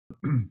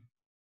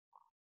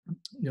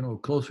you know,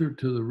 closer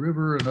to the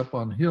river and up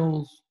on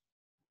hills,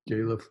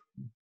 Gala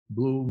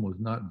bloom was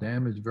not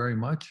damaged very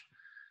much.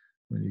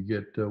 When you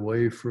get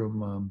away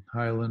from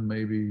Highland,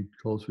 maybe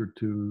closer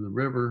to the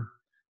river,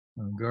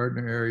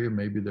 Gardner area,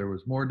 maybe there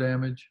was more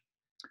damage.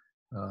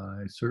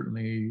 I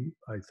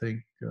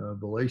think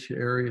Valatia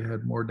area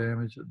had more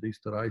damage, at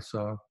least that I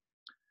saw.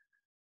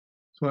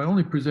 So I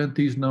only present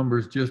these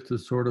numbers just to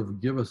sort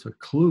of give us a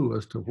clue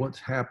as to what's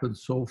happened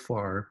so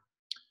far.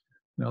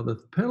 Now, the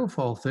petal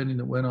fall thinning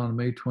that went on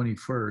May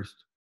 21st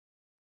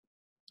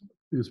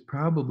is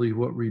probably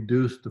what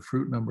reduced the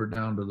fruit number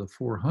down to the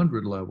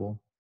 400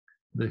 level.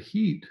 The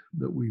heat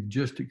that we've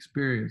just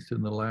experienced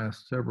in the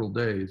last several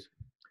days,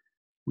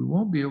 we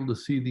won't be able to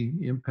see the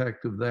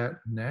impact of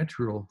that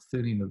natural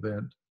thinning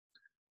event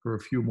for a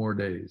few more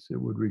days.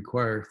 It would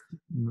require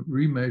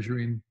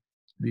remeasuring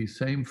these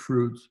same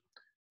fruits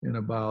in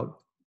about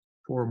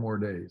 4 more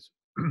days.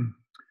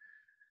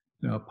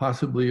 Now,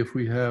 possibly if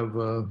we have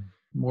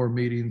more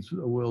meetings,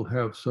 we'll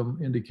have some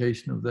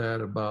indication of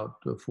that about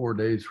 4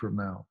 days from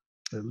now,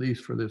 at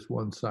least for this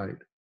one site.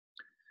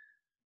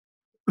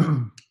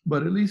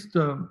 But at least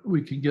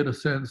we can get a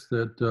sense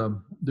that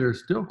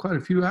there's still quite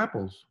a few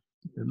apples,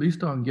 at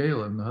least on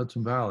Gala in the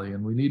Hudson Valley,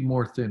 and we need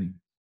more thinning.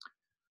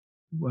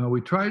 Well, we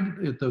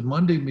tried at the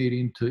Monday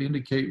meeting to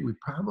indicate we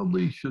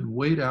probably should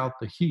wait out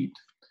the heat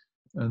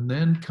and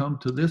then come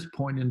to this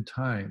point in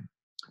time.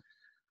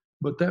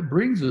 But that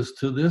brings us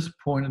to this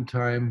point in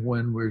time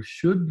when we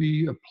should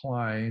be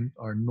applying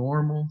our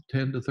normal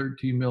 10 to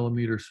 13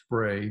 millimeter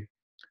spray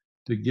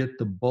to get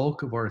the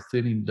bulk of our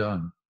thinning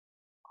done.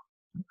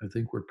 I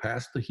think we're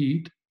past the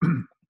heat,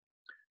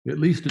 at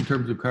least in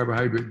terms of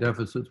carbohydrate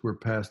deficits, we're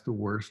past the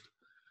worst,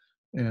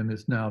 and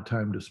it's now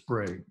time to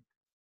spray.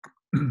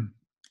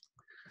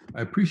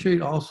 I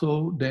appreciate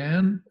also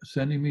Dan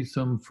sending me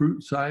some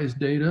fruit size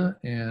data,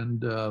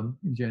 and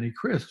Jenny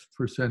Christ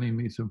for sending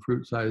me some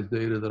fruit size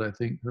data that I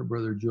think her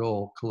brother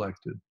Joel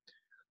collected.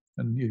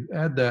 And you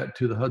add that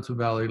to the Hudson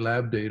Valley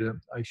lab data.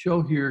 I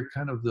show here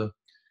kind of the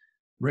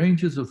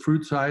ranges of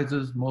fruit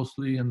sizes,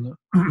 mostly in the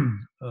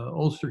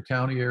Ulster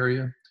County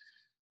area.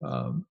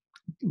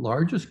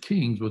 Largest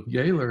kings with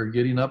Gala are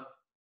getting up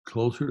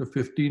closer to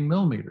 15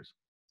 millimeters,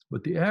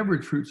 but the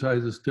average fruit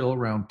size is still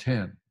around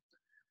 10.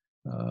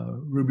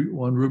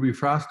 Ruby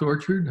Frost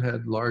Orchard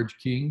had largest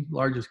kings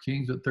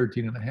at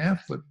 13.5,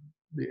 but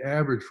the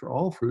average for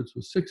all fruits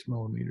was 6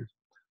 millimeters.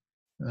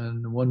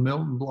 And one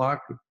Milton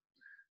block,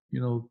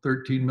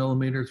 13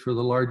 millimeters for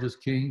the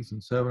largest kings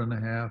and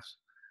 7.5.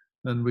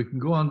 And we can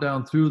go on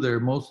down through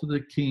there. Most of the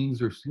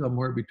kings are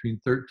somewhere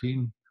between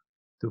 13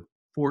 to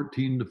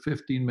 14 to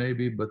 15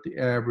 maybe, but the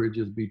average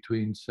is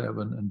between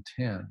 7 and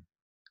 10.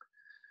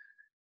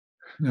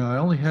 Now, I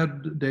only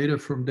had data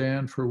from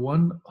Dan for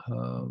one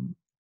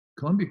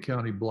Columbia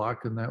County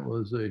block, and that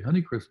was a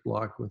Honeycrisp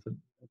block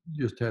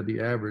just had the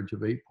average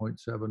of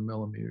 8.7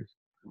 millimeters.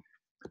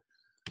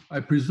 I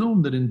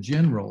presume that in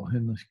general,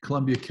 in the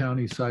Columbia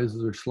County,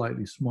 sizes are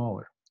slightly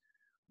smaller,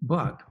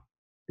 but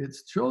it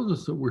shows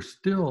us that we're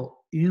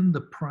still in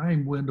the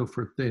prime window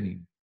for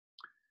thinning.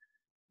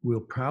 We'll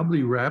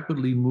probably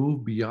rapidly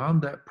move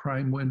beyond that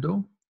prime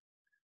window,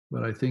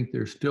 but I think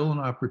there's still an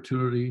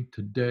opportunity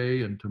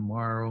today and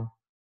tomorrow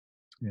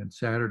and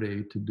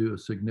Saturday to do a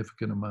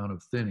significant amount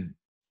of thinning.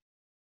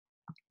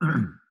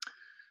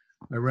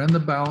 I ran the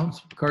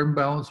carbon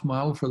balance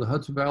model for the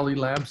Hudson Valley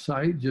lab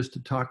site just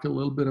to talk a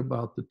little bit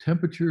about the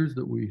temperatures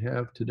that we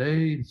have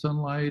today in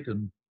sunlight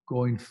and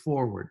going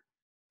forward,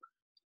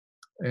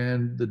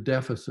 and the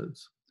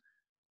deficits.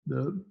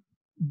 The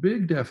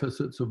big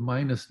deficits of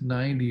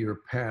 -90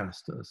 are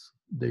past us,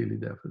 daily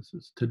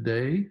deficits.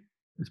 Today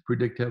is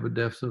predicted to have a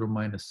deficit of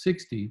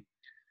 -60,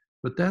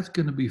 but that's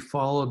going to be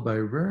followed by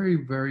very,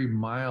 very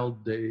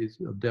mild days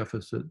of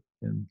deficit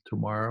in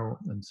tomorrow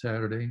and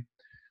Saturday,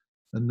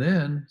 and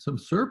then some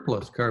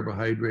surplus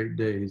carbohydrate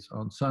days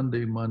on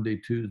Sunday, Monday,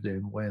 Tuesday,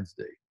 and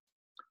Wednesday.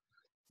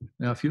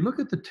 Now, if you look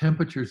at the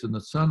temperatures in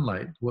the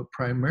sunlight, what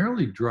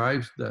primarily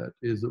drives that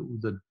is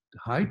the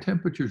high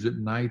temperatures at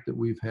night that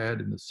we've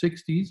had in the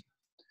 60s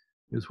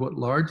is what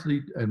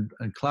largely, and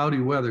cloudy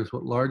weather is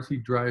what largely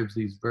drives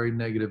these very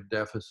negative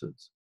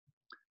deficits.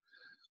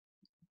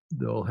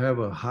 They'll have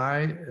a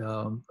high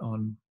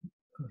on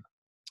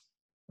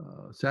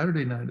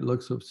Saturday night, it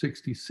looks of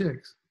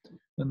 66,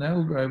 and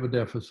that'll drive a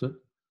deficit.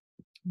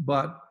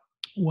 But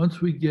once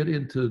we get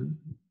into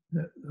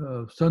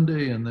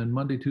Sunday and then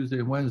Monday, Tuesday,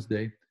 and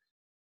Wednesday,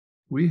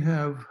 we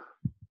have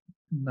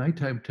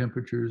nighttime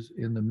temperatures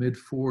in the mid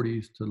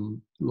 40s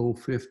to low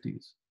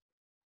 50s,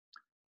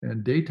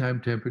 and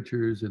daytime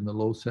temperatures in the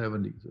low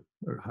 70s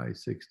or high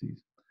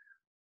 60s,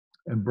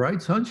 and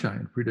bright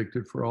sunshine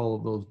predicted for all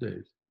of those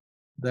days.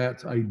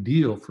 That's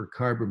ideal for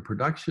carbon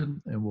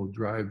production and will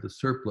drive the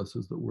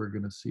surpluses that we're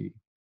going to see.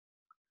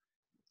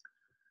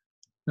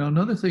 Now,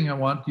 another thing I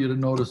want you to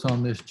notice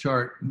on this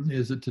chart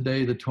is that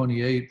today, the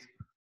 28th,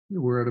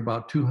 we're at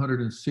about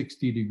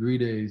 260 degree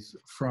days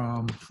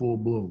from full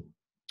bloom.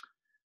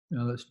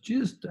 Now that's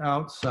just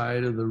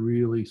outside of the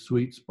really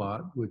sweet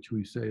spot, which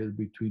we say is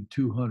between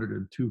 200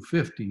 and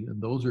 250,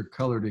 and those are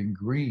colored in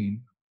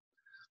green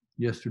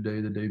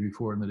yesterday, the day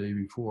before, and the day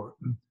before.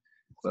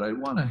 But I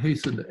want to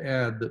hasten to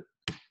add that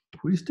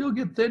we still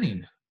get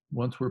thinning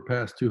once we're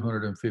past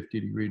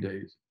 250-degree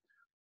days.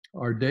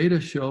 Our data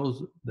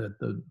shows that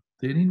the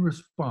thinning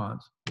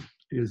response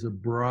is a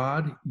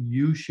broad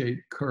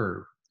U-shaped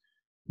curve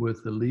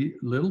with the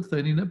little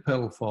thinning at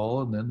petal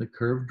fall, and then the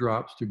curve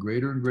drops to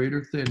greater and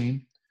greater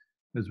thinning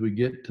as we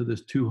get to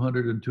this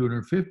 200 and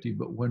 250.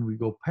 But when we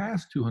go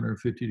past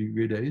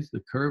 250-degree days,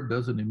 the curve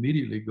doesn't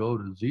immediately go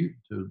to zero,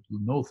 to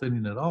no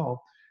thinning at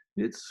all.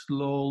 It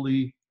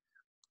slowly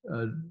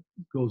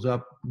goes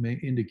up,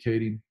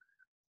 indicating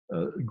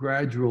a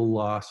gradual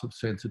loss of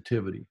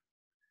sensitivity.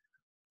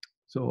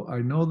 So I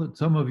know that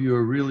some of you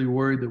are really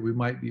worried that we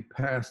might be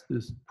past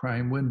this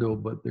prime window,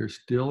 but there's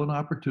still an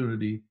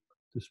opportunity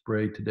to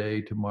spray today,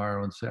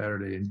 tomorrow, and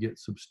Saturday and get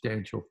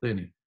substantial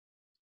thinning.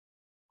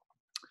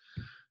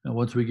 Now,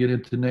 once we get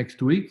into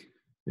next week,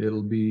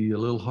 it'll be a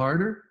little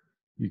harder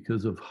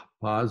because of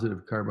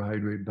positive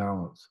carbohydrate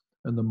balance.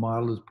 And the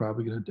model is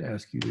probably going to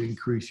ask you to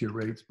increase your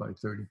rates by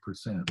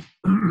 30%.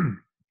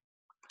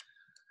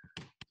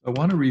 I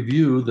want to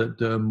review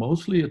that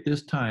mostly at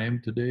this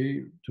time,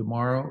 today,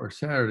 tomorrow, or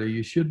Saturday,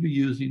 you should be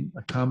using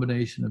a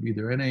combination of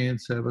either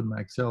NaN7,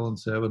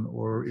 Maxellin-7,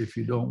 or if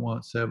you don't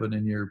want 7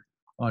 in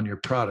on your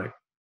product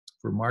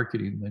for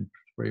marketing, then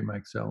spray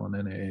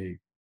Maxellin NaA.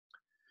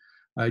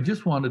 I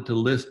just wanted to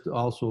list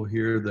also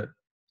here that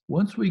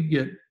once we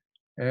get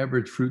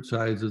average fruit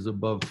sizes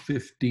above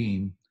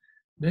 15,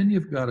 then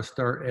you've got to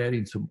start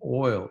adding some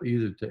oil,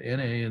 either to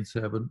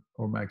NaN7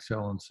 or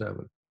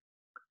Maxellin-7.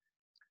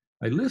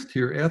 I list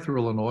here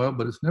ethereal and oil,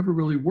 but it's never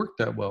really worked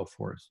that well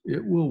for us.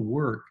 It will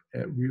work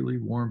at really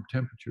warm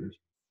temperatures.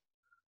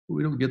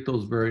 We don't get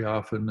those very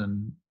often,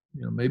 and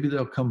maybe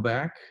they'll come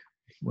back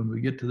when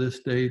we get to this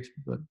stage,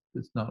 but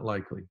it's not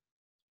likely.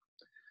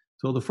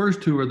 So the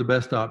first two are the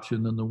best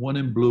option, and the one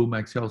in blue,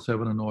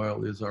 Maxell-7 and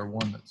oil, is our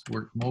one that's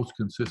worked most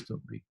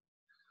consistently.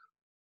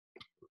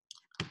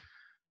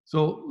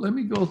 So let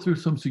me go through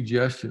some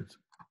suggestions.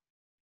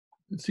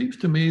 It seems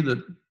to me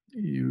that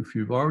if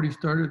you've already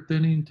started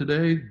thinning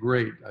today,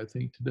 great. I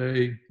think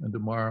today and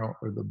tomorrow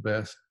are the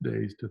best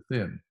days to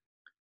thin.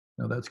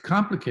 Now that's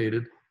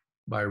complicated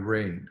by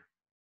rain.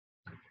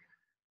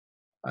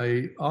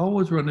 I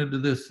always run into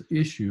this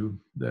issue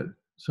that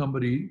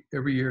somebody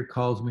every year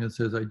calls me and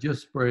says, I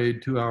just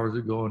sprayed 2 hours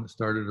ago and it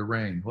started to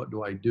rain. What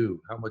do I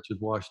do? How much is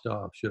washed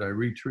off? Should I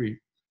retreat?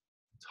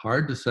 It's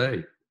hard to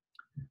say.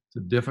 It's a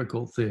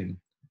difficult thing.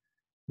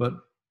 But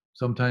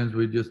sometimes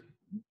we just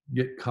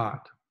get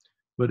caught.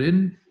 But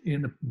in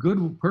a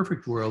good,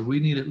 perfect world, we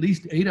need at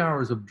least 8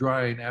 hours of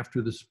drying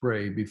after the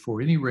spray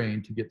before any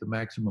rain to get the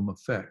maximum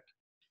effect.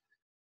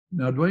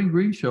 Now, Dwayne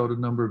Green showed a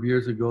number of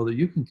years ago that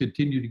you can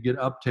continue to get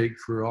uptake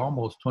for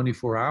almost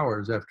 24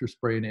 hours after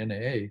spraying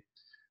NaA,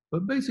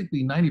 but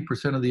basically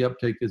 90% of the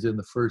uptake is in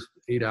the first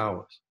 8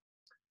 hours.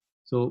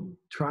 So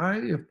try,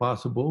 if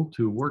possible,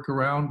 to work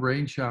around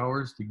rain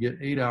showers to get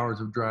 8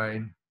 hours of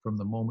drying from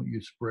the moment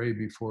you spray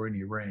before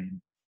any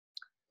rain.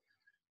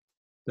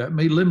 That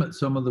may limit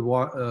some of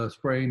the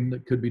spraying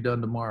that could be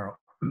done tomorrow.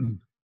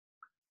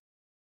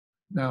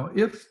 Now,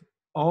 if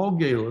all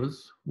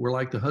galas were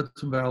like the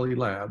Hudson Valley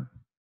lab,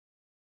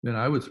 then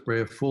I would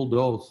spray a full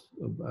dose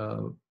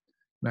of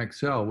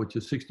Maxell, which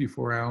is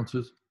 64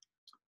 ounces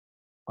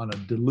on a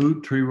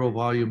dilute tree row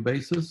volume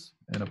basis,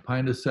 and a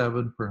pint of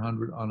 7 per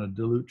 100 on a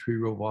dilute tree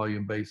row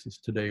volume basis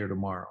today or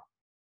tomorrow.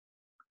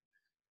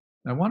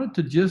 I wanted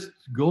to just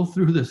go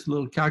through this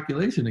little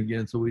calculation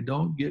again so we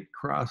don't get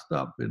crossed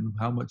up in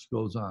how much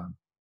goes on.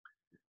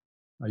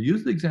 I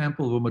used the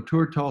example of a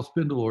mature tall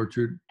spindle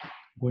orchard.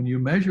 When you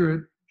measure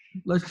it,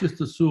 let's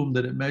just assume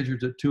that it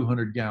measures at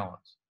 200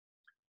 gallons.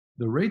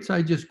 The rates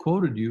I just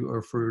quoted you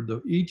are for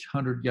each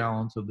 100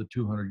 gallons of the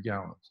 200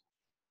 gallons.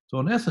 So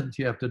in essence,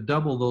 you have to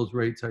double those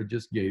rates I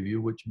just gave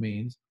you, which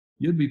means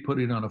you'd be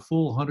putting on a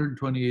full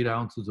 128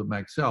 ounces of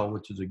Maxell,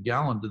 which is a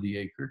gallon to the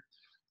acre,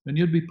 and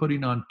you'd be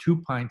putting on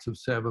 2 pints of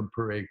 7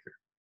 per acre.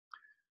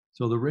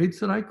 So the rates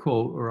that I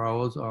quote are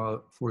always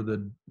for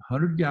the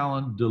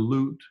 100-gallon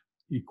dilute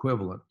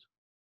equivalent.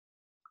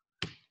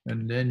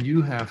 And then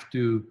you have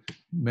to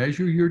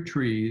measure your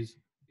trees,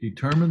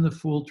 determine the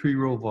full tree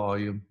row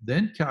volume,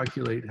 then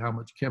calculate how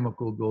much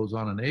chemical goes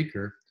on an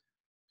acre.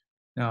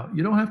 Now,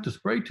 you don't have to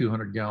spray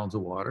 200 gallons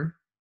of water.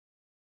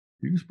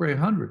 You can spray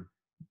 100.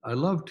 I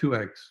love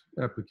 2X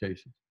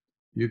applications.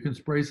 You can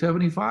spray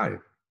 75.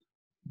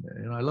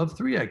 And I love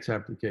 3X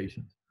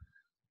applications.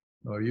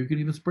 Or you can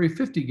even spray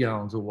 50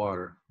 gallons of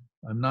water.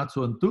 I'm not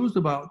so enthused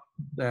about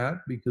that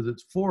because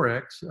it's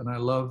 4X, and I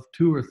love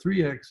 2 or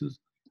 3Xs,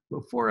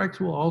 but 4X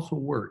will also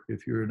work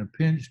if you're in a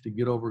pinch to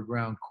get over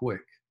ground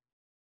quick.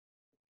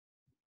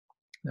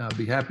 Now, I'll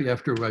be happy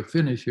after I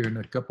finish here in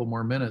a couple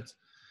more minutes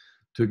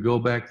to go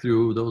back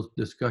through those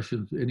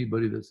discussions,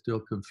 anybody that's still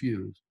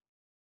confused.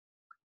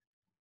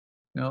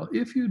 Now,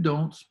 if you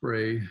don't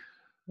spray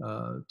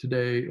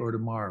today or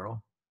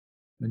tomorrow,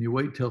 and you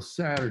wait till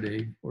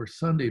Saturday or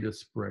Sunday to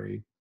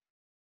spray,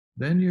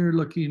 then you're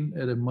looking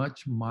at a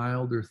much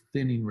milder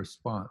thinning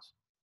response,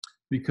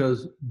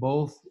 because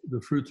both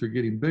the fruits are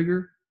getting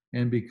bigger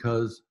and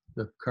because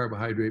the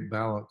carbohydrate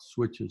balance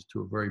switches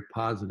to a very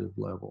positive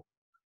level.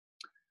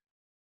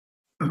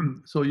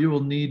 So you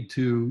will need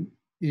to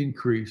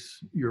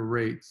increase your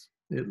rates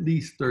at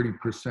least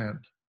 30%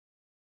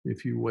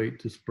 if you wait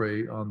to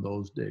spray on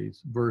those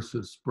days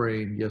versus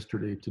spraying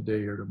yesterday,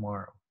 today, or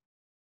tomorrow.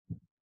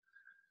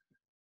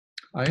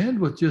 I end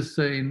with just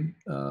saying,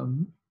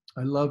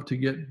 I love to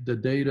get the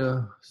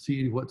data,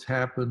 see what's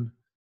happened,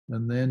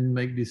 and then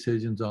make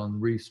decisions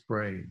on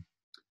respraying.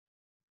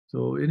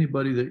 So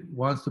anybody that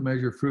wants to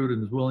measure fruit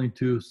and is willing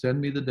to, send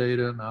me the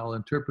data and I'll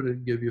interpret it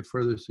and give you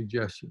further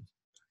suggestions.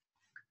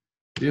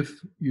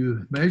 If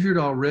you measured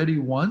already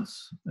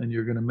once and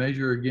you're going to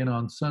measure again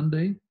on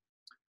Sunday,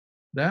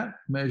 that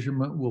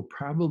measurement will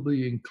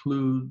probably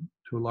include,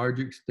 to a large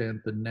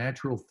extent, the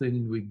natural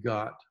thinning we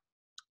got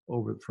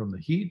over from the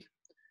heat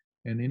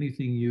and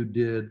anything you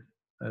did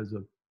as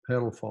a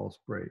petal fall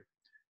spray.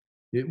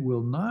 It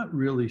will not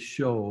really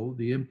show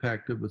the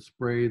impact of a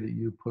spray that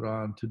you put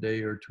on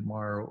today or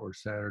tomorrow or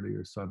Saturday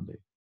or Sunday.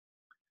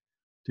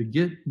 To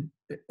get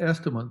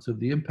estimates of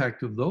the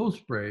impact of those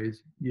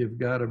sprays, you've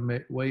got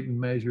to wait and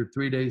measure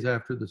 3 days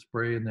after the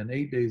spray and then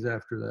 8 days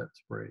after that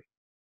spray.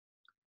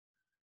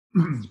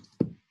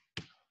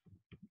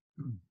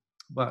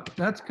 But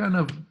that's kind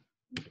of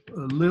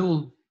a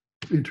little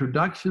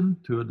introduction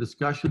to a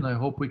discussion I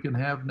hope we can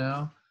have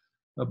now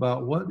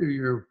about what are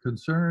your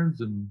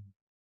concerns and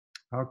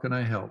how can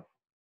I help?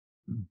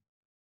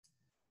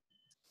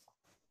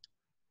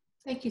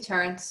 Thank you,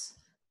 Terence.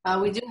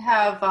 We do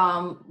have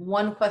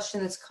one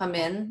question that's come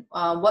in.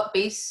 What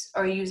base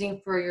are you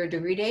using for your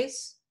degree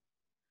days?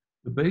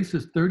 The base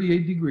is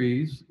 38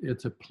 degrees.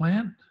 It's a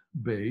plant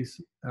base.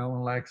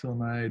 Alan Laxo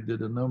and I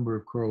did a number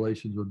of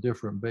correlations with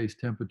different base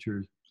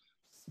temperatures.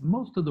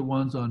 Most of the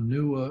ones on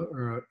NUA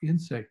are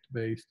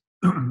insect-based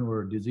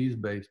or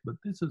disease-based, but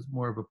this is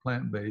more of a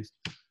plant-based.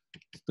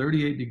 It's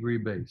 38-degree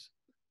base.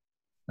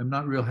 I'm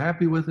not real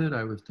happy with it.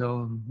 I was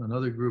telling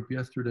another group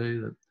yesterday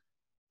that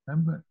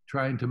I'm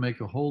trying to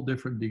make a whole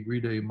different degree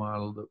day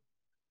model that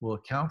will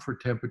account for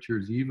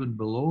temperatures even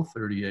below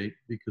 38,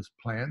 because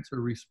plants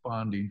are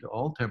responding to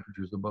all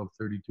temperatures above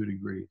 32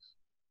 degrees.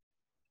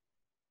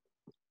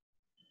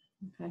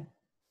 Okay.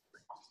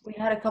 We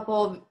had a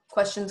couple of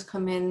questions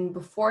come in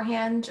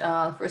beforehand.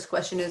 First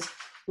question is,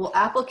 will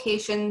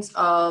applications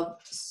of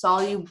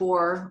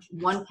Solubor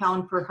 1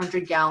 pound per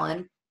 100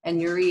 gallon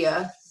and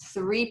urea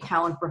 3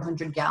 pound per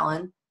 100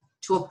 gallon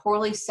to a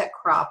poorly set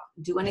crop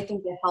do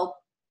anything to help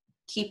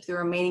keep the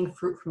remaining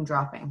fruit from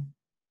dropping?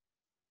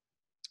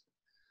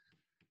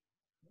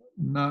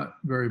 Not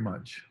very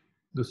much.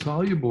 The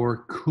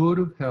Solubor could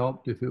have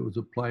helped if it was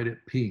applied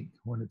at pink.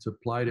 When it's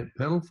applied at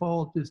petal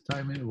fall at this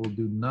time, it will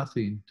do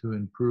nothing to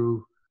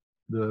improve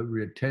the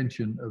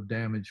retention of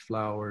damaged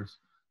flowers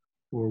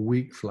or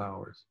weak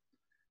flowers.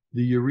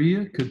 The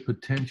urea could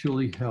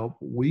potentially help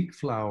weak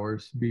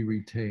flowers be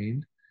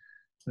retained,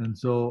 and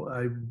so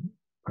I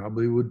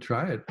probably would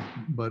try it,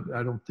 but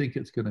I don't think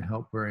it's going to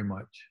help very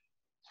much.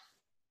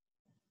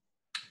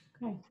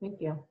 Okay, thank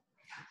you.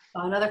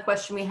 Another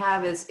question we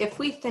have is, if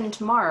we thin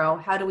tomorrow,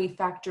 how do we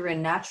factor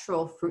in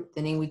natural fruit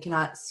thinning we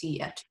cannot see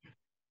yet?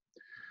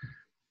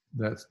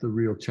 That's the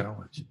real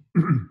challenge.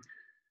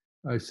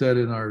 I said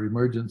in our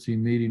emergency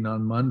meeting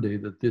on Monday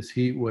that this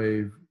heat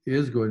wave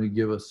is going to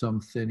give us some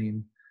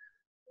thinning,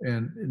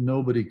 and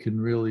nobody can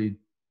really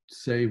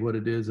say what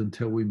it is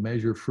until we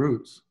measure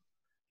fruits.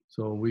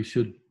 So we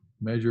should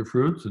measure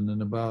fruits, and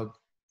in about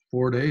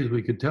 4 days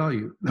we could tell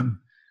you.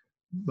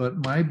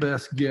 But my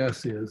best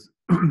guess is,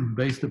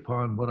 based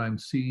upon what I'm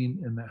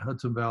seeing in the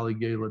Hudson Valley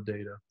Gala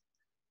data,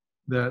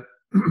 that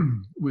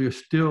we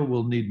still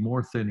will need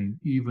more thinning,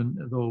 even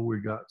though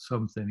we got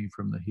some thinning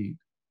from the heat.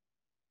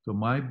 So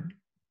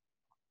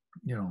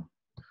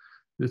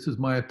this is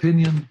my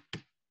opinion.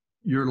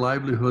 Your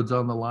livelihood's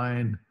on the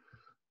line.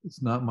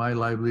 It's not my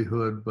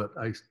livelihood, but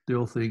I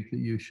still think that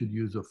you should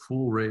use a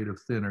full rate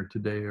of thinner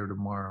today or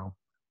tomorrow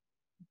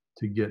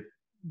to get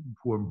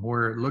from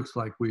where it looks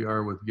like we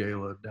are with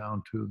Gala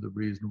down to the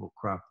reasonable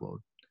crop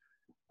load.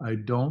 I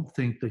don't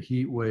think the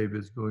heat wave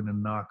is going to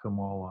knock them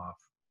all off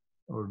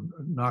or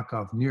knock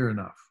off near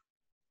enough.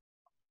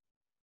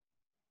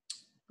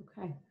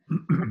 Okay.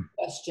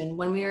 Question.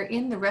 When we are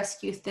in the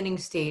rescue thinning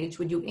stage,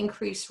 would you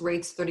increase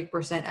rates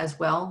 30% as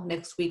well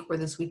next week or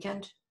this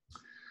weekend?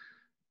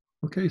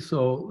 Okay,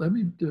 so let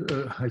me,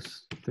 I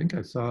think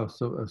I saw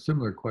a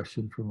similar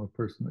question from a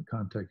person that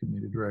contacted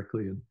me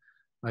directly, and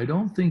I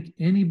don't think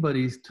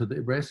anybody's to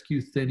the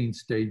rescue thinning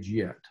stage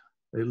yet.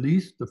 At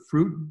least the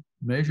fruit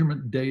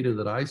measurement data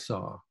that I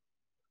saw,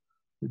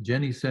 that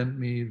Jenny sent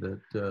me,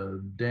 that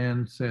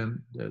Dan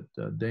sent,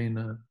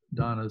 that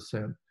Donna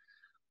sent,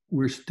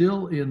 we're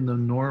still in the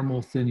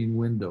normal thinning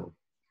window.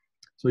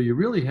 So you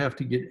really have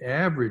to get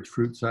average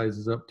fruit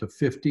sizes up to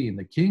 15.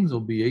 The kings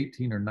will be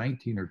 18 or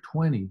 19 or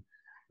 20,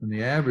 and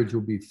the average will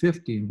be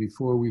 15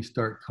 before we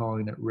start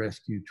calling it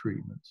rescue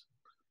treatments.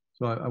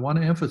 So I want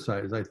to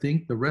emphasize, I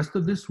think the rest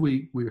of this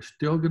week, we are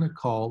still going to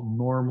call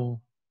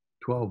normal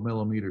 12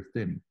 millimeter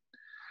thinning.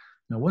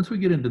 Now, once we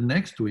get into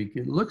next week,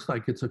 it looks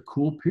like it's a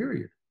cool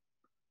period.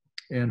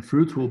 And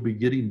fruits will be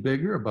getting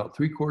bigger, about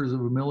 3/4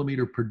 of a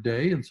millimeter per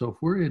day. And so if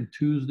we're in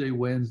Tuesday,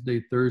 Wednesday,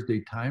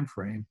 Thursday time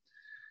frame,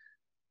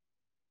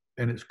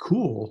 and it's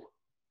cool,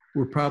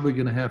 we're probably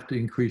going to have to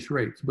increase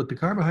rates. But the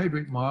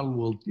carbohydrate model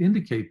will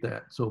indicate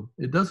that. So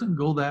it doesn't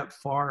go that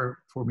far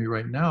for me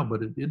right now,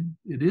 but it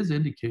is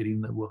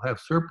indicating that we'll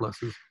have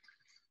surpluses.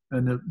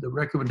 And the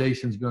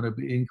recommendation is going to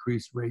be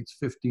increase rates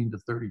 15 to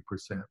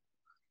 30%.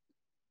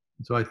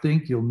 So I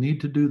think you'll need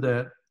to do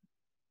that,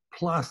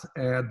 plus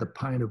add the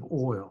pint of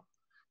oil.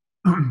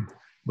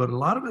 But a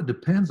lot of it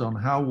depends on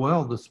how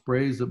well the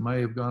sprays that may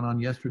have gone on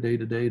yesterday,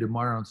 today,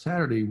 tomorrow, and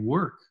Saturday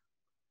work.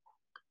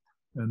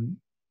 And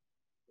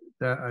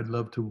that I'd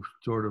love to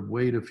sort of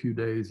wait a few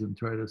days and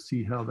try to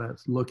see how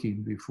that's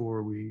looking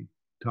before we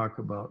talk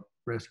about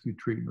rescue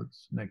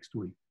treatments next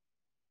week.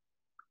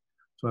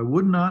 So I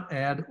would not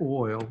add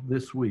oil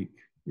this week.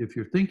 If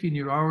you're thinking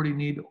you already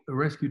need a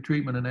rescue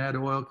treatment and add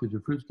oil because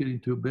your fruit's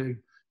getting too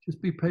big,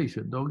 just be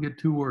patient. Don't get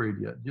too worried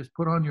yet. Just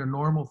put on your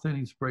normal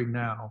thinning spray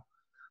now.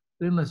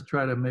 Then let's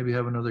try to maybe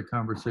have another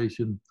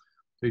conversation,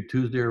 say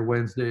Tuesday or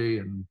Wednesday,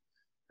 and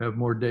have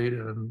more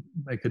data and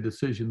make a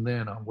decision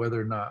then on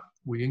whether or not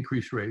we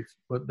increase rates.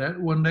 But that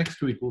one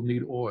next week will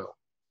need oil.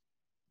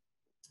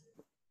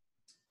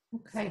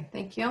 Okay,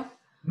 thank you.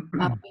 We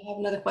have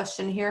another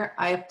question here.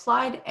 I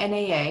applied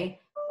NAA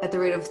at the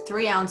rate of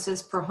 3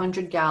 ounces per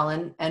 100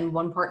 gallon and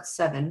 1 part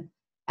 7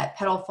 at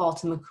Petal Fall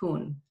to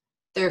Macoun.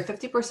 There are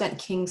 50%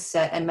 kings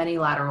set and many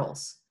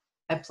laterals.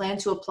 I plan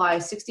to apply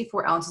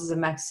 64 ounces of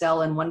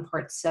Maxell and 1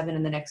 part 7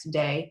 in the next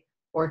day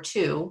or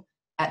 2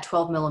 at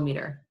 12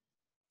 millimeter.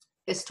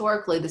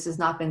 Historically, this has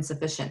not been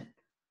sufficient.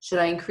 Should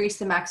I increase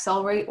the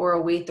Maxell rate or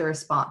await the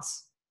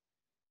response?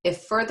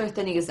 If further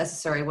thinning is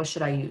necessary, what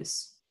should I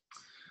use?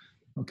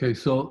 Okay,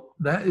 so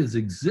that is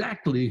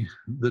exactly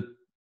the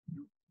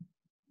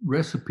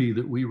recipe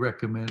that we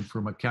recommend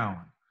for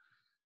McCowan.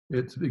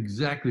 It's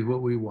exactly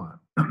what we want.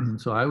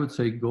 So I would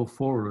say go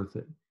forward with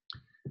it.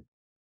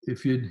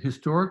 If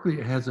historically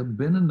it hasn't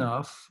been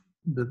enough,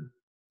 the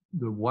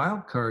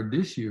wild card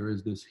this year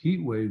is this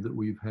heat wave that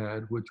we've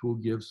had, which will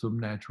give some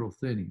natural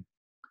thinning.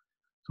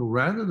 So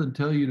rather than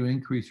tell you to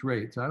increase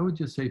rates, I would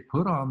just say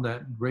put on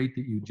that rate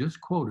that you just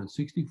quoted,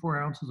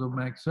 64 ounces of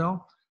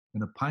Maxell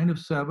and a pint of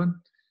 7,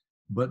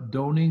 but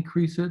don't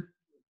increase it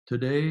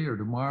today or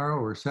tomorrow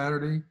or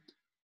Saturday,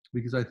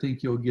 because I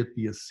think you'll get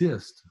the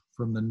assist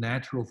from the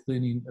natural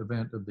thinning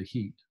event of the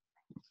heat.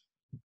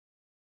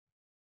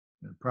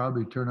 It'll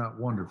probably turn out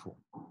wonderful.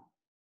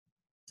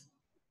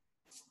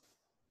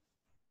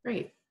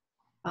 Great.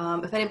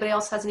 If anybody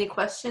else has any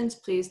questions,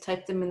 please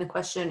type them in the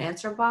question and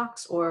answer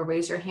box or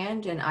raise your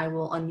hand and I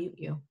will unmute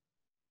you.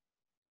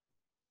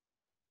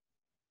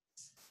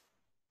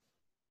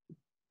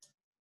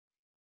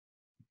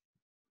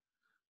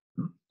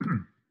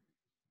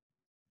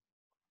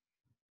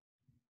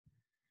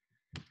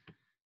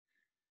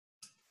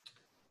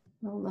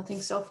 No,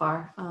 nothing so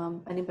far.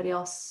 Anybody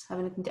else have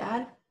anything to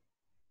add?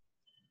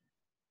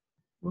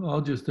 Well,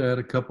 I'll just add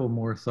a couple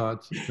more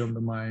thoughts that come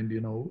to mind.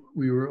 You know,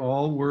 we were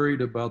all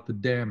worried about the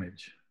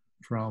damage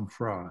from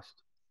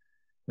frost,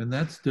 and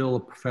that's still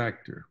a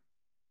factor.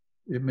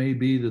 It may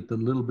be that the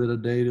little bit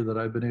of data that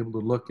I've been able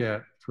to look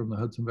at from the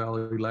Hudson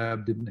Valley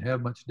lab didn't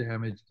have much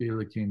damage.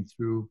 Gala came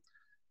through,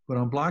 but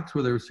on blocks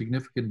where there was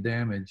significant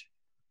damage,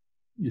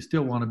 you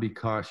still want to be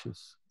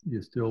cautious.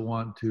 You still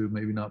want to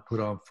maybe not put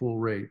on full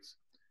rates.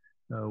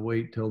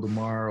 Wait till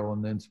tomorrow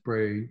and then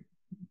spray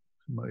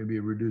maybe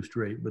a reduced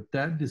rate. But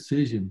that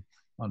decision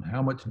on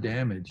how much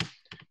damage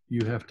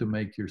you have to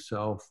make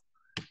yourself,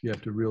 you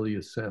have to really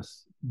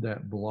assess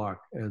that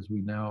block as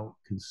we now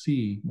can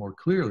see more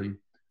clearly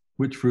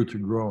which fruits are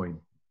growing.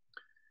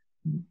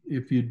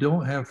 If you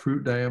don't have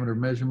fruit diameter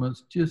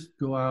measurements, just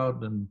go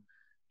out and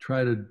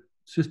try to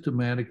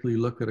systematically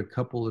look at a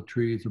couple of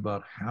trees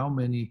about how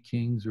many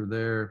kings are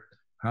there,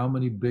 how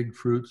many big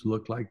fruits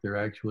look like they're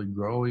actually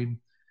growing.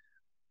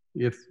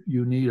 If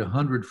you need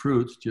 100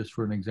 fruits, just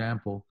for an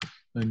example,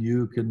 then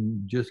you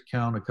can just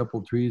count a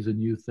couple of trees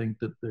and you think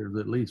that there's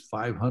at least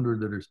 500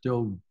 that are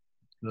still,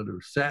 that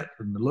are set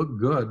and look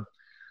good,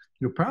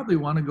 you'll probably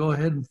want to go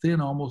ahead and thin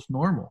almost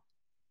normal.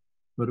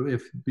 But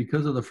if,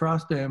 because of the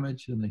frost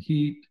damage and the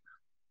heat,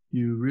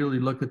 you really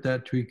look at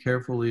that tree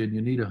carefully and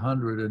you need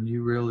 100 and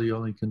you really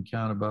only can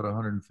count about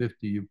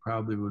 150, you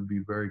probably would be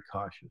very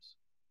cautious.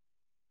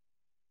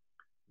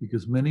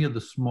 Because many of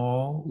the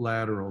small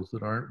laterals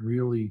that aren't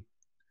really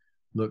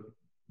look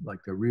like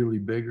they're really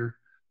bigger,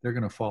 they're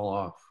going to fall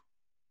off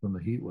from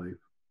the heat wave.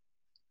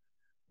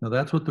 Now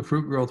that's what the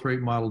fruit growth rate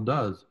model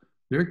does.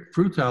 There are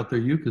fruits out there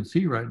you can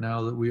see right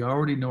now that we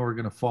already know are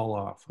going to fall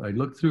off. I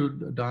looked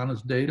through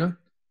Donna's data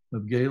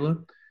of Gala,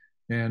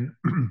 and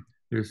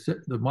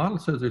the model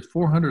says there's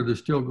 400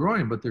 that's still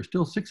growing, but there's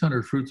still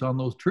 600 fruits on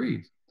those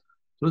trees.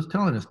 So it's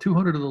telling us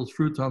 200 of those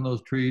fruits on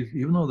those trees,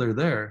 even though they're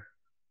there,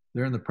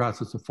 they're in the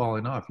process of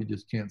falling off. You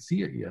just can't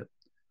see it yet.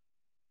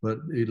 but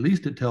at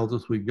least it tells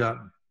us we've got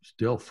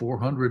still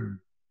 400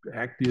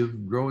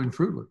 active growing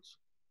fruitlets.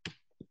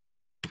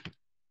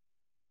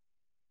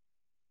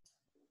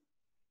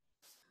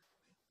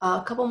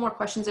 A couple more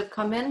questions have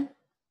come in.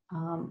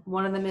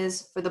 One of them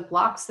is, for the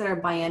blocks that are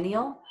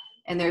biennial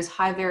and there's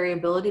high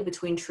variability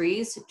between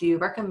trees, do you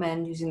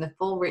recommend using the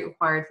full rate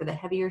required for the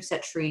heavier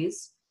set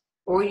trees,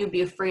 or would you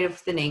be afraid of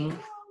thinning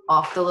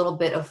off the little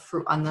bit of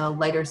fruit on the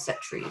lighter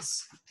set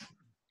trees?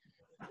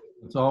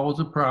 It's always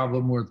a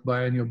problem with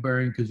biennial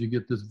bearing because you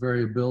get this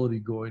variability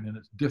going and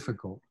it's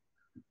difficult.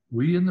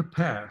 We in the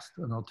past,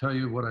 and I'll tell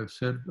you what I've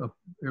said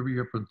every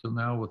year up until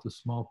now with a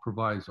small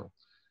proviso,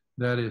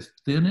 that is,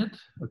 thin it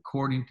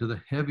according to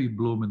the heavy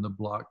bloom in the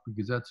block,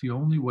 because that's the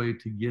only way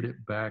to get it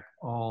back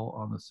all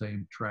on the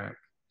same track.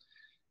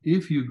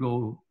 If you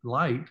go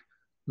light,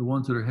 the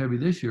ones that are heavy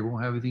this year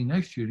won't have anything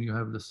next year, and you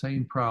have the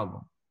same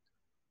problem.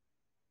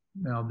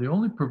 Now, the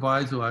only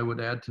proviso I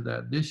would add to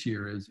that this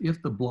year is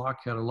if the block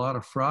had a lot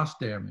of frost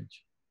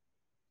damage,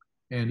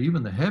 and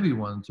even the heavy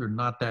ones are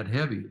not that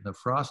heavy, the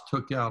frost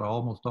took out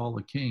almost all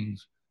the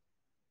kings,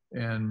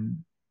 and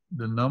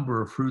the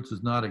number of fruits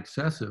is not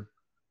excessive,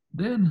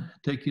 then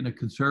taking a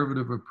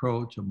conservative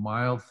approach, a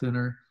mild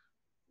thinner,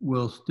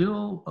 will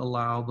still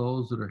allow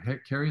those that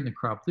are carrying the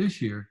crop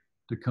this year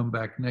to come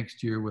back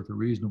next year with a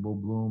reasonable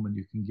bloom, and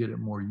you can get it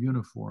more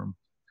uniform.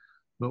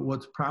 But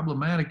what's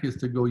problematic is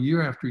to go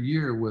year after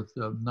year with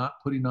not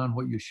putting on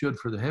what you should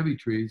for the heavy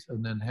trees,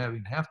 and then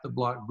having half the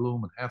block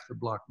bloom and half the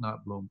block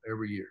not bloom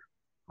every year,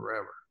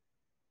 forever.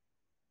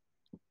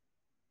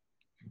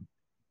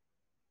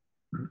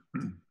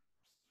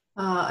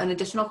 An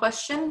additional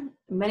question,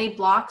 many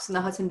blocks in the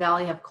Hudson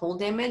Valley have cold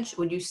damage.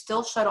 Would you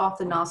still shut off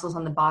the nozzles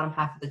on the bottom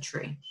half of the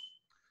tree?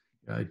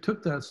 I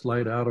took that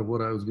slide out of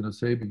what I was going to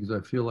say because I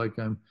feel like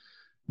I'm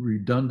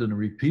redundant and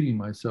repeating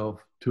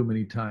myself too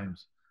many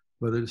times.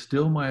 But it's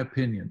still my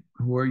opinion.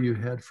 Where you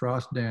had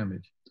frost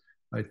damage,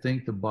 I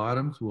think the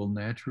bottoms will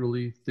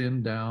naturally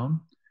thin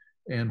down,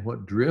 and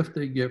what drift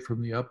they get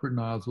from the upper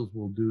nozzles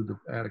will do the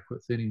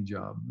adequate thinning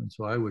job. And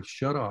so I would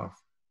shut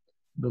off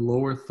the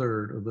lower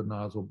third of the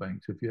nozzle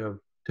banks. If you have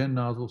 10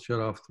 nozzles, shut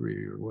off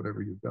 3 or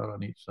whatever you've got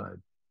on each side.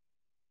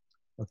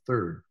 A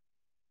third.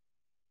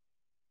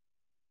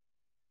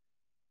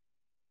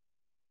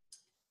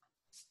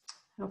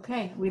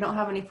 Okay, we don't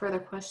have any further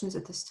questions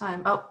at this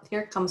time. Oh,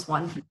 here comes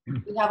one.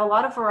 We have a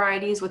lot of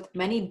varieties with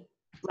many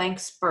blank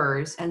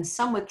spurs and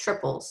some with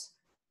triples.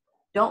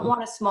 Don't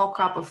want a small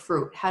crop of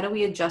fruit. How do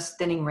we adjust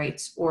thinning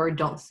rates or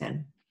don't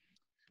thin?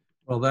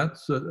 Well,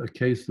 that's a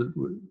case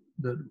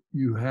that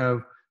you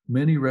have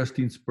many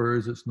resting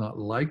spurs. It's not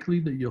likely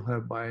that you'll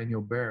have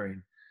biennial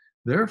bearing.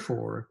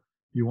 Therefore,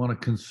 you want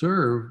to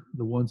conserve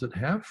the ones that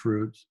have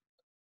fruits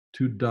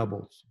to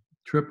doubles.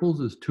 Triples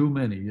is too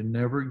many. You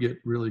never get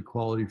really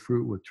quality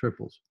fruit with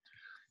triples.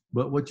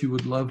 But what you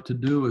would love to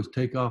do is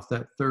take off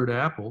that third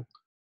apple,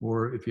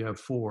 or if you have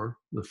 4,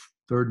 the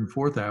third and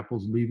fourth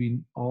apples,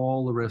 leaving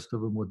all the rest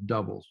of them with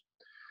doubles.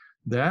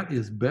 That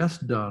is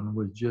best done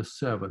with just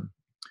 7.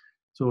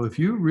 So if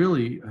you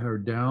really are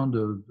down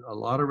to a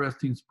lot of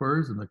resting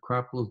spurs and the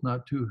crop is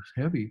not too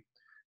heavy,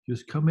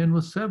 just come in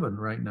with 7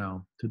 right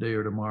now, today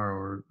or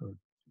tomorrow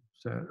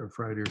or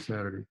Friday or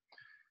Saturday.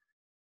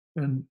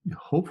 And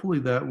hopefully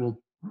that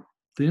will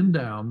thin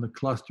down the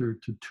cluster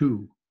to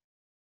 2.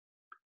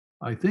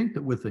 I think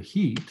that with the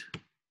heat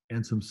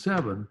and some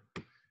 7,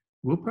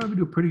 we'll probably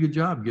do a pretty good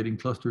job getting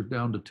clusters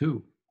down to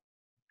 2.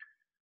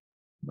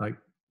 Like,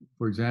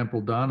 for example,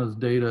 Donna's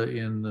data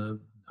in the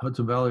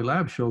Hudson Valley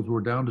lab shows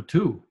we're down to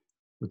 2.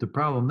 But the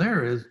problem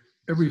there is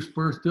every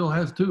spur still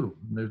has 2,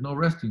 and there's no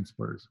resting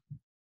spurs.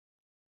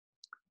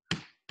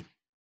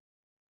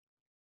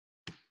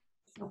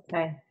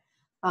 Okay.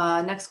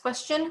 Next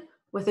question.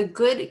 With a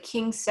good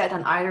king set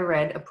on Ida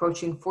Red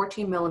approaching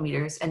 14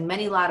 millimeters and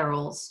many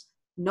laterals,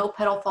 no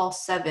petal fall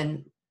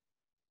 7,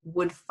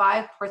 would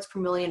 5 parts per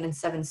million and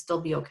 7 still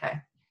be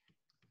okay?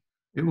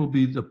 It will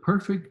be the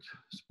perfect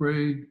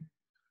spray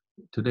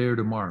today or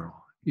tomorrow.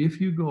 If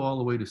you go all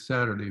the way to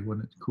Saturday when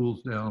it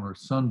cools down, or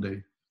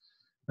Sunday,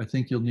 I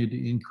think you'll need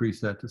to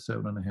increase that to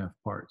 7.5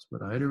 parts.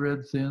 But Ida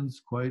Red thins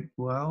quite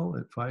well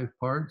at 5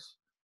 parts,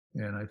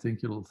 and I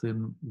think it'll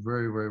thin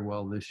very, very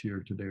well this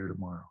year, today or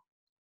tomorrow.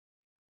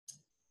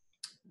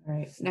 All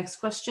right, next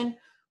question.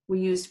 We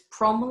used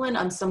promoline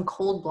on some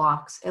cold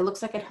blocks. It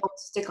looks like it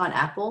helps stick on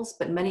apples,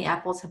 but many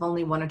apples have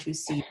only 1 or 2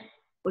 seeds.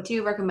 What do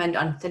you recommend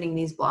on thinning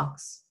these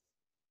blocks?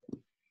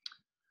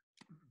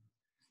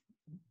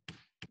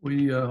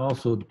 We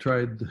also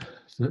tried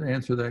to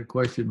answer that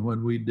question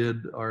when we did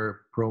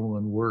our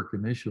promoline work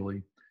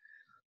initially,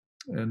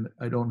 and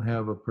I don't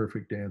have a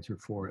perfect answer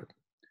for it.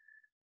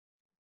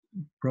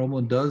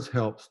 Promoline does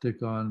help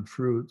stick on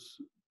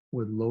fruits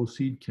with low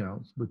seed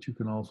counts, but you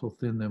can also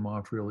thin them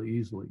off really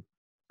easily.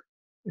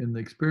 In the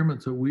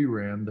experiments that we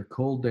ran, the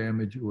cold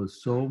damage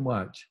was so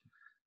much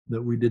that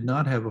we did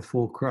not have a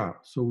full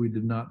crop, so we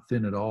did not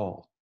thin at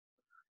all.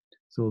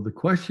 So the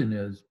question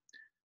is,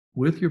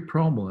 with your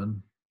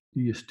promoline, do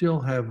you still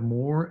have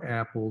more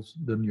apples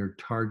than your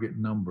target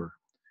number?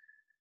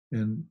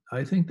 And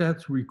I think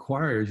that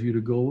requires you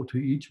to go to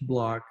each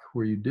block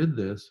where you did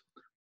this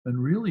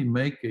and really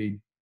make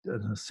an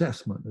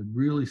assessment, a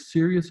really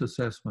serious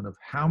assessment of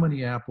how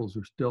many apples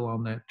are still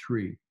on that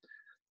tree.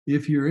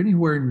 If you're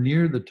anywhere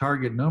near the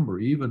target number,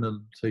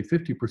 even say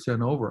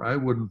 50% over, I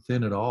wouldn't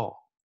thin at all.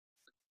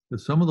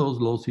 Because some of those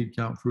low seed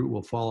count fruit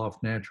will fall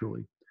off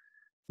naturally.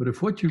 But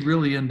if what you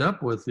really end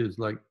up with is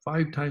like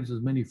 5 times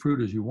as many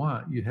fruit as you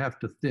want, you have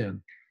to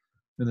thin.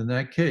 And in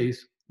that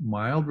case,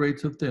 mild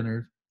rates of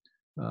thinners,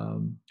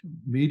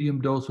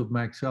 medium dose of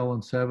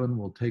Maxellin 7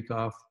 will take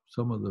off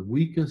some of the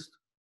weakest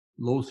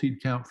low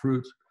seed count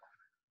fruits,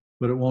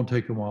 but it won't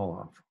take them all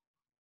off.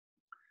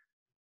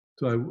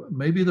 So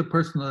maybe the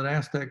person that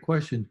asked that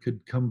question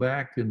could come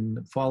back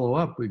and follow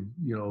up with,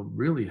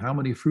 really how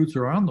many fruits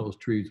are on those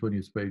trees when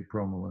you spade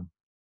Promelin.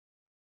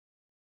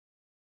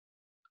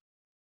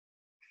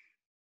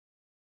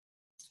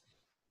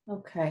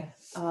 Okay,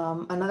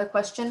 another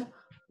question.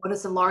 What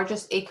is the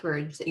largest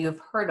acreage that you have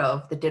heard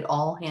of that did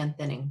all hand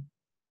thinning?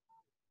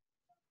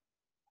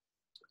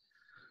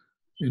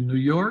 In New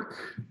York,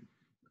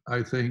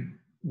 I think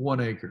 1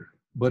 acre.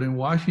 But in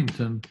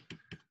Washington,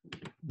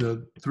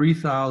 the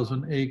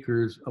 3,000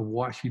 acres of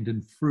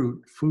Washington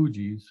fruit,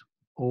 Fuji's,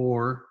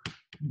 or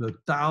the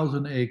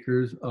 1,000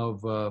 acres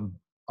of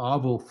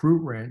Oval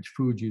Fruit Ranch,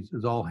 Fuji's,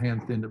 is all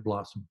hand thinned at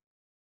Blossom.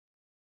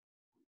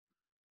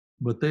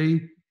 But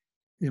they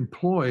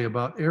employ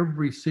about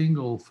every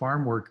single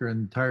farm worker in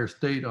the entire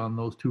state on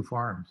those 2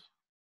 farms.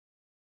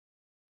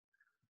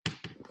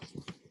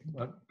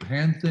 But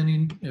hand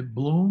thinning at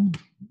Bloom,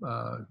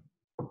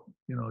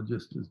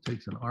 just it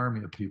takes an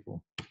army of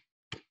people.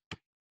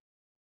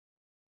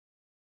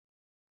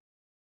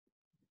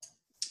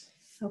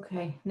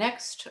 Okay,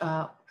 next,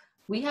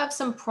 we have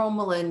some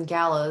Promelin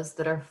galas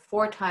that are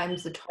 4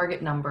 times the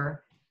target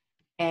number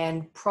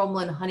and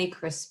Promelin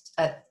Honeycrisps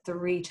at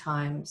 3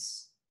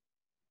 times.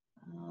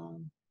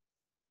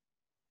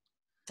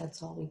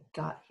 That's all we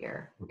got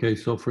here. Okay,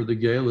 so for the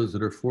galas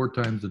that are 4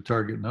 times the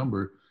target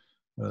number,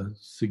 a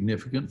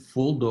significant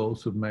full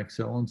dose of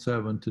Maxellin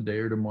 7 today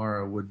or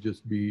tomorrow would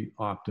just be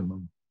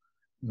optimum.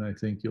 And I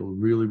think it'll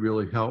really,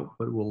 really help,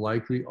 but it will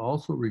likely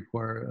also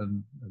require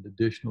an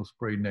additional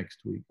spray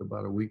next week,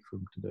 about a week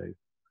from today.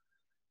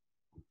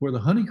 For the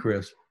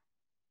Honeycrisp,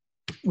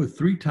 with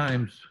 3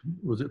 times,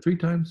 was it 3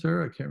 times,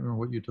 Sarah? I can't remember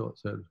what you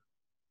said.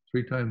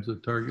 3 times the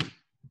target.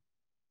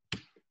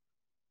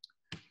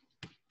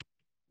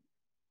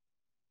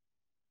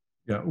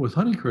 Yeah, with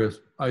Honeycrisp,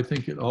 I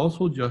think it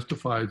also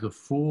justifies a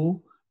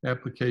full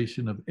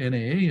application of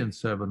NAA in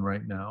 7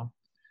 right now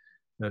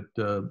at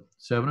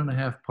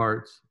 7.5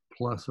 parts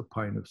plus a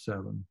pint of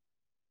 7.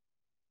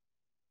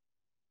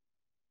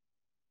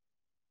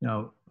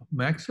 Now,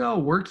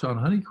 Maxell works on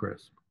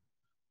Honeycrisp.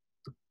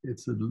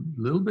 It's a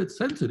little bit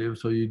sensitive,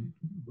 so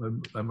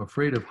I'm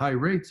afraid of high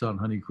rates on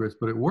Honeycrisp,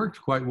 but it works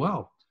quite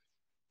well.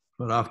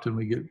 But often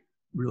we get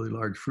really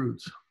large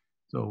fruits,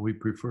 so we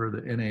prefer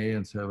the NAA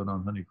and 7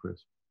 on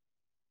Honeycrisp.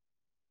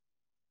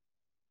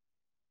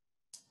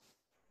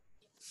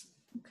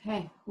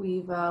 Okay,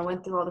 we've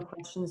went through all the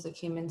questions that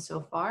came in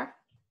so far.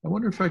 I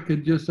wonder if I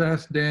could just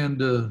ask Dan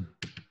to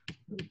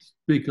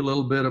speak a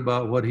little bit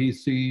about what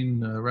he's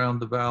seen around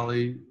the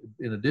valley,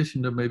 in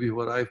addition to maybe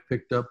what I've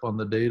picked up on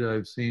the data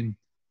I've seen.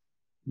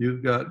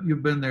 You've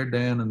been there,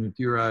 Dan, and with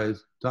your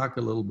eyes, talk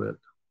a little bit.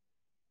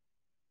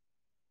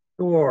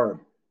 Sure.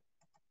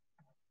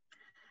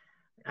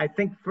 I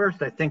think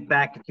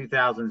back to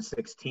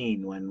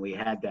 2016 when we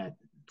had that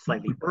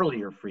slightly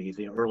earlier freeze,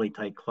 the early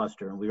tight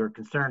cluster, and we were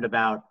concerned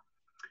about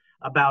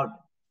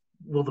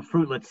will the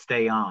fruitlets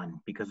stay on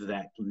because of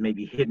that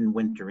maybe hidden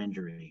winter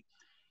injury.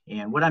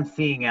 And what I'm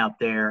seeing out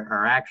there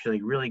are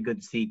actually really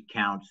good seed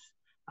counts.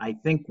 I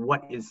think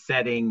what is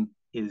setting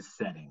is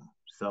setting.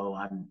 So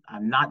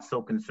I'm not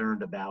so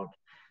concerned about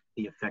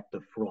the effect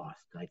of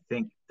frost. I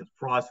think the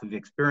frost we've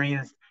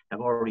experienced have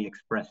already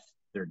expressed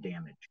their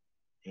damage.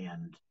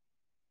 And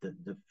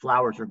the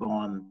flowers are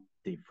gone,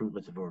 the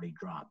fruitlets have already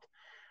dropped.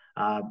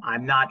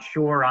 I'm not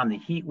sure on the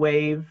heat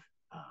wave.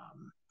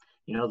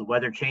 The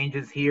weather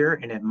changes here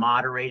and it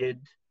moderated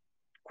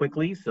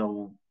quickly.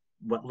 So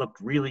what looked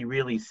really,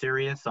 really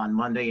serious on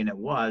Monday, and it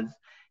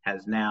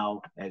has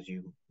now, as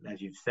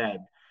you've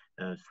said,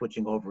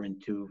 switching over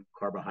into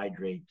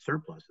carbohydrate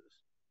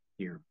surpluses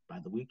here by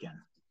the weekend.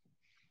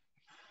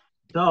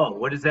 So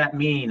what does that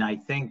mean? I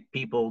think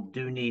people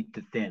do need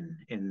to thin,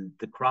 and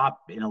the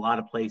crop in a lot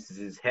of places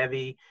is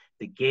heavy.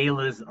 The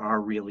galas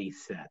are really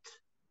set.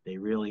 They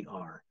really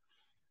are.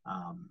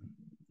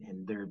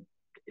 And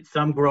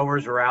some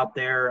growers are out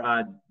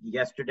there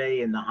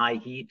yesterday in the high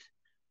heat,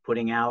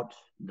 putting out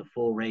the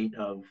full rate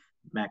of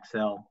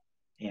Maxell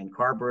and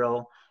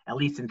Carbaryl, at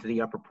least into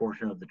the upper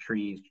portion of the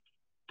trees,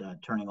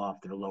 turning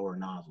off their lower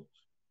nozzles.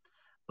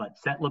 But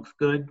set looks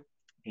good,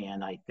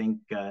 and I think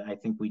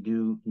we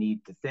do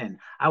need to thin.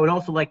 I would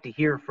also like to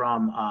hear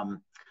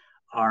from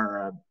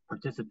our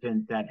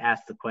participant that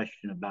asked the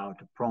question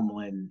about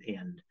Promelin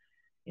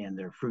and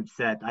their fruit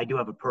set. I do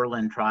have a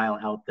Perlin trial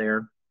out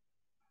there.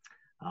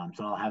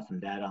 So I'll have some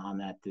data on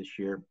that this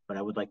year, but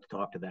I would like to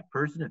talk to that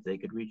person if they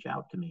could reach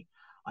out to me.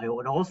 I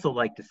would also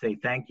like to say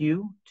thank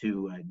you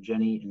to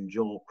Jenny and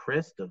Joel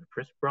Christ of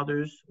Christ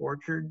Brothers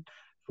Orchard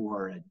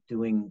for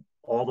doing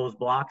all those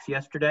blocks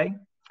yesterday.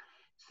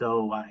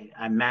 So I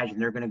imagine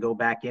they're going to go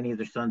back in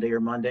either Sunday or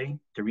Monday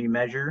to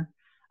remeasure.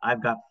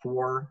 I've got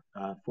four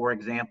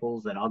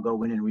examples that I'll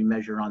go in and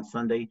remeasure on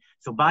Sunday.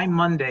 So by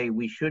Monday,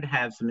 we should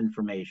have some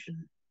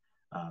information,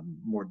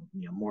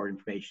 more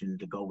information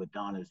to go with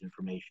Donna's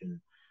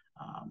information.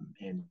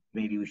 And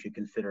maybe we should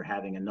consider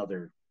having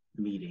another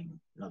meeting,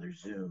 another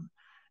Zoom,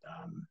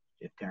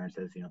 if Terence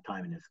has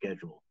time in his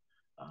schedule.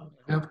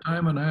 I have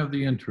time and I have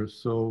the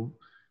interest, so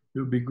it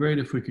would be great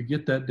if we could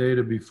get that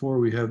data before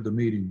we have the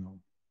meeting, though.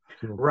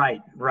 So.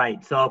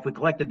 Right. So if we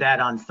collected that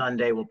on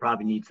Sunday, we'll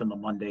probably need some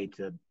on Monday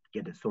to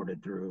get it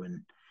sorted through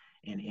and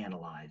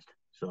analyzed.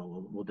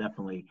 So we'll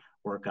definitely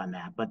work on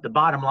that. But the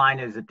bottom line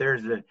is that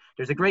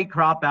there's a great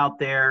crop out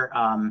there,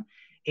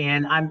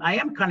 and I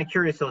am kind of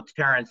curious, though,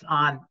 Terence,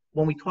 on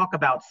when we talk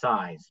about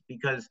size,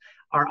 because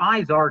our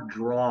eyes are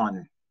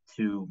drawn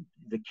to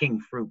the king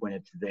fruit when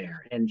it's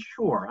there. And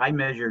sure, I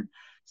measured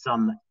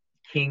some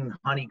King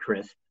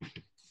Honeycrisp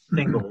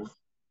singles,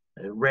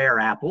 rare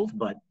apples,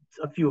 but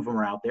a few of them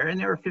are out there, and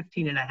they were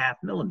 15.5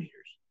 millimeters.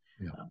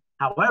 Yeah.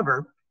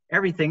 However,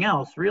 everything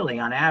else really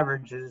on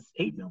average is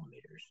 8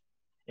 millimeters.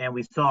 And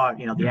we saw,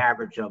 the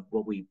average of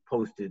what we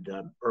posted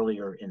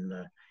earlier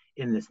in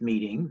this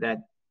meeting, that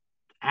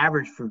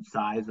average fruit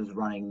size is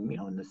running,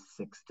 in the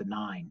 6 to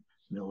 9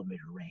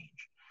 millimeter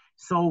range.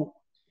 So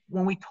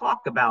when we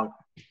talk about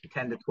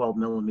 10 to 12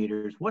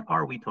 millimeters, what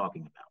are we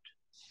talking about?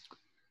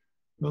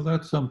 Well,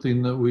 that's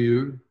something that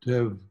we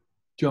have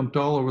jumped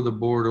all over the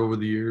board over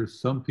the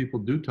years. Some people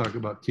do talk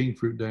about king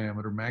fruit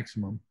diameter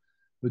maximum,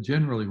 but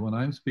generally when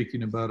I'm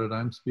speaking about it,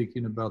 I'm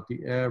speaking about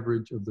the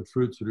average of the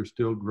fruits that are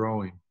still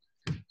growing.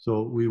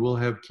 So we will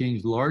have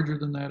kings larger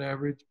than that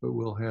average, but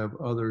we'll have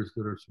others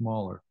that are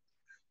smaller.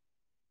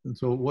 And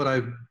so what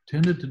I've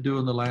tended to do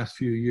in the last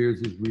few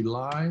years is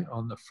rely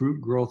on the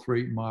fruit growth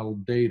rate model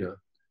data.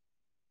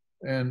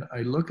 And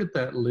I look at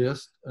that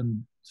list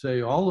and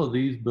say all of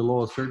these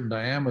below a certain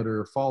diameter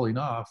are falling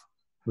off,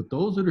 but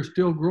those that are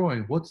still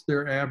growing, what's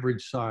their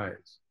average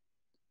size?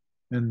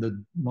 And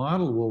the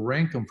model will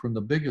rank them from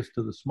the biggest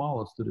to the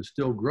smallest that is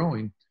still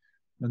growing.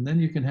 And then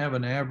you can have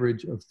an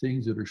average of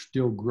things that are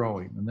still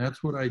growing. And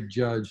that's what I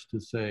judge to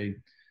say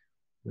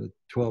the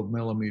 12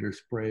 millimeter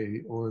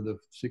spray or the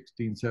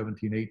 16,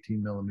 17,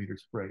 18 millimeter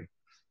spray.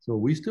 So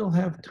we still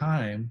have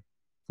time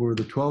for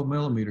the 12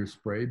 millimeter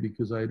spray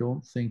because I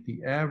don't think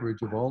the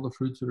average of all the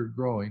fruits that are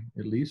growing,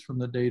 at least from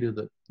the data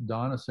that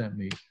Donna sent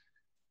me,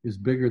 is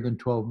bigger than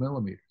 12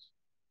 millimeters.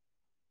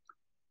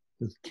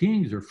 The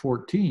kings are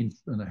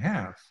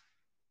 14.5,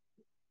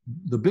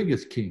 the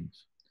biggest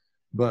kings,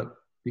 but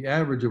the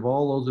average of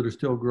all those that are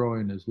still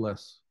growing is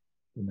less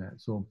than that.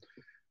 So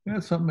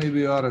that's something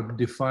maybe we ought to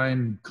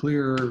define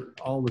clearer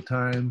all the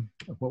time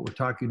of what we're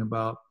talking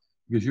about,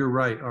 because you're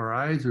right, our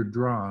eyes are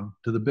drawn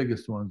to the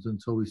biggest ones,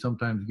 and so we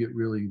sometimes get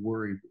really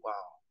worried, wow.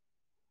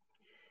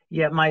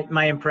 Yeah,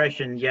 my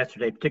impression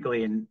yesterday,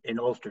 particularly in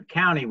Ulster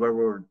County, where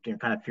we're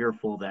kind of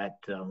fearful that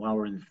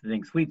we're in the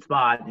thinning sweet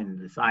spot and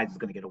the size is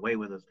going to get away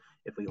with us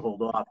if we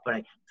hold off. But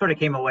I sort of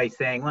came away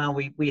saying, well,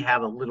 we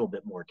have a little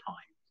bit more time.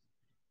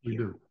 We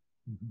do.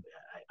 Mm-hmm.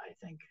 I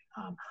think.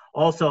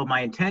 Also,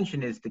 my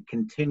intention is to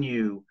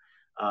continue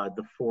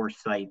the 4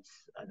 sites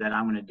that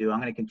I'm going to do.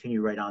 I'm going to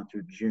continue right on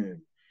through June,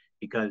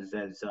 because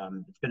as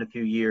it's been a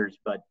few years,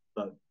 but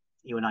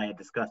you and I had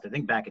discussed, I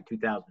think back in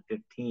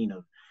 2015,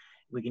 of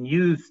we can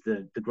use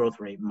the growth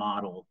rate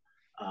model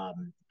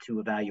to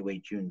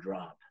evaluate June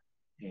drop.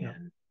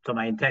 And so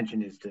my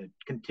intention is to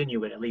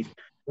continue it at least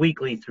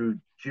weekly through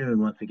June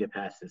once we get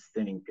past this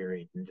thinning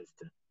period, and just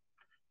to,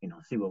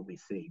 see what we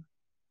see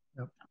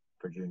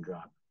for June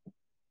drop.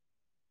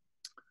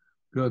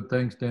 Good,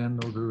 thanks, Dan.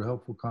 Those are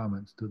helpful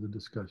comments to the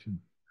discussion.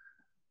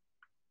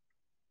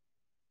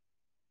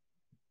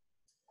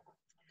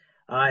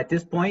 At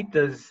this point,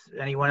 does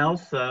anyone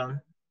else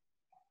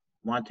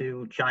want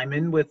to chime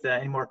in with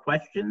any more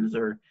questions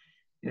or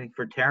anything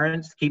for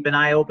Terence? Keep an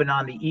eye open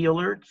on the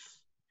e-alerts.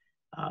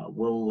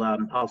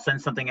 I'll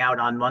send something out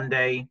on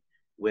Monday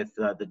with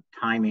the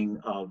timing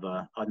of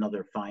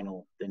another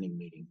final thinning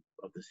meeting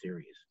of the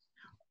series.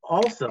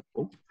 Also,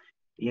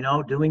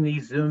 doing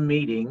these Zoom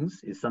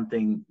meetings is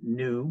something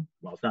new.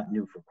 Well, it's not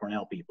new for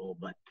Cornell people,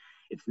 but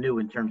it's new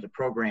in terms of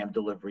program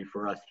delivery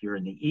for us here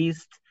in the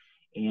East.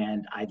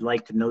 And I'd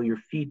like to know your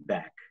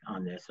feedback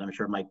on this. I'm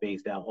sure Mike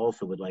Baisdow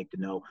also would like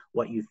to know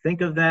what you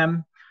think of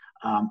them.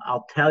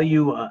 I'll tell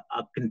you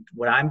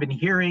what I've been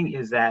hearing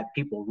is that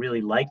people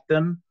really like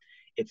them.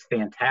 It's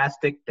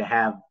fantastic to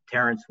have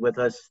Terence with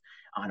us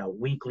on a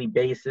weekly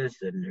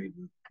basis, and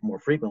even more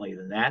frequently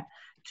than that,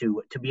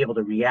 to be able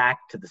to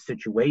react to the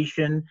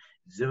situation.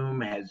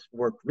 Zoom has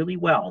worked really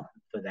well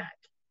for that.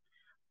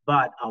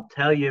 But I'll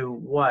tell you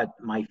what,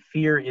 my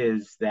fear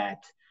is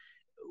that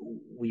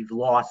we've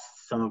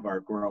lost some of our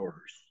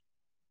growers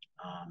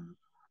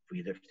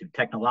either through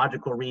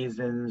technological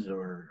reasons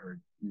or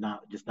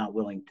not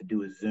willing to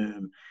do a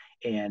Zoom.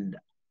 And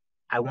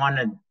I want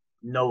to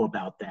know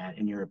about that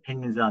and your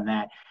opinions on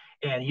that.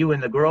 And you in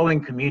the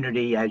growing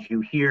community, as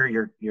you hear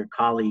your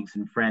colleagues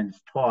and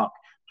friends talk,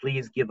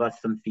 please give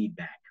us some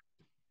feedback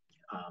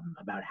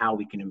about how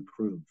we can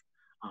improve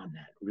on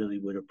that. Really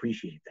would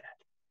appreciate that.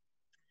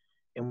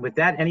 And with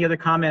that, any other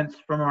comments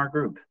from our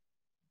group?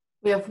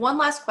 We have one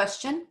last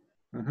question.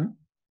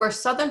 For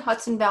southern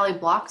Hudson Valley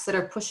blocks that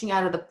are pushing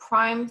out of the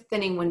prime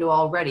thinning window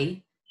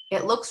already,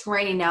 it looks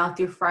rainy now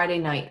through Friday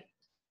night.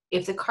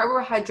 If the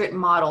carbohydrate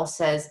model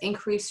says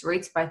increase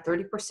rates by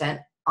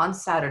 30% on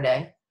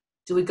Saturday,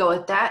 do we go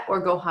with that or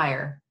go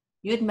higher?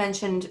 You'd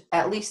mentioned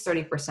at least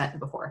 30%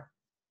 before.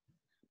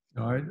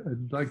 No,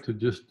 I'd like to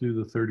just do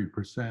the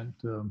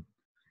 30%.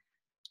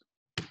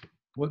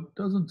 What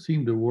doesn't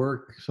seem to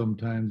work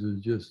sometimes is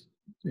just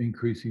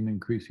increasing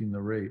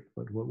the rate.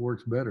 But what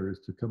works better is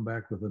to come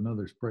back with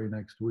another spray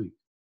next week.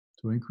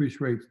 So increase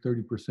rates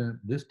 30%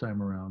 this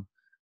time around,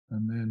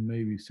 and then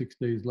maybe 6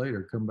 days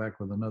later, come back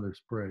with another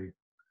spray.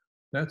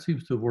 That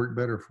seems to have worked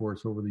better for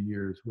us over the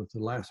years, with the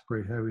last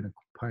spray having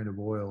a pint of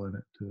oil in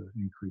it to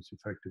increase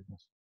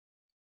effectiveness.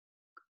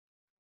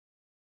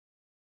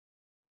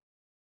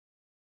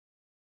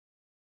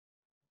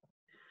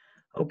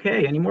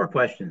 Okay, any more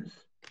questions?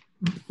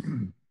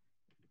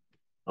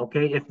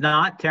 Okay, if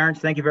not, Terence,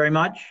 thank you very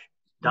much.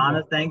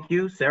 Donna, thank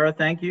you. Sarah,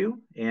 thank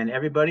you. And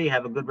everybody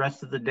have a good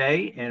rest of the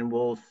day, and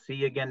we'll see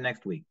you again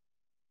next week.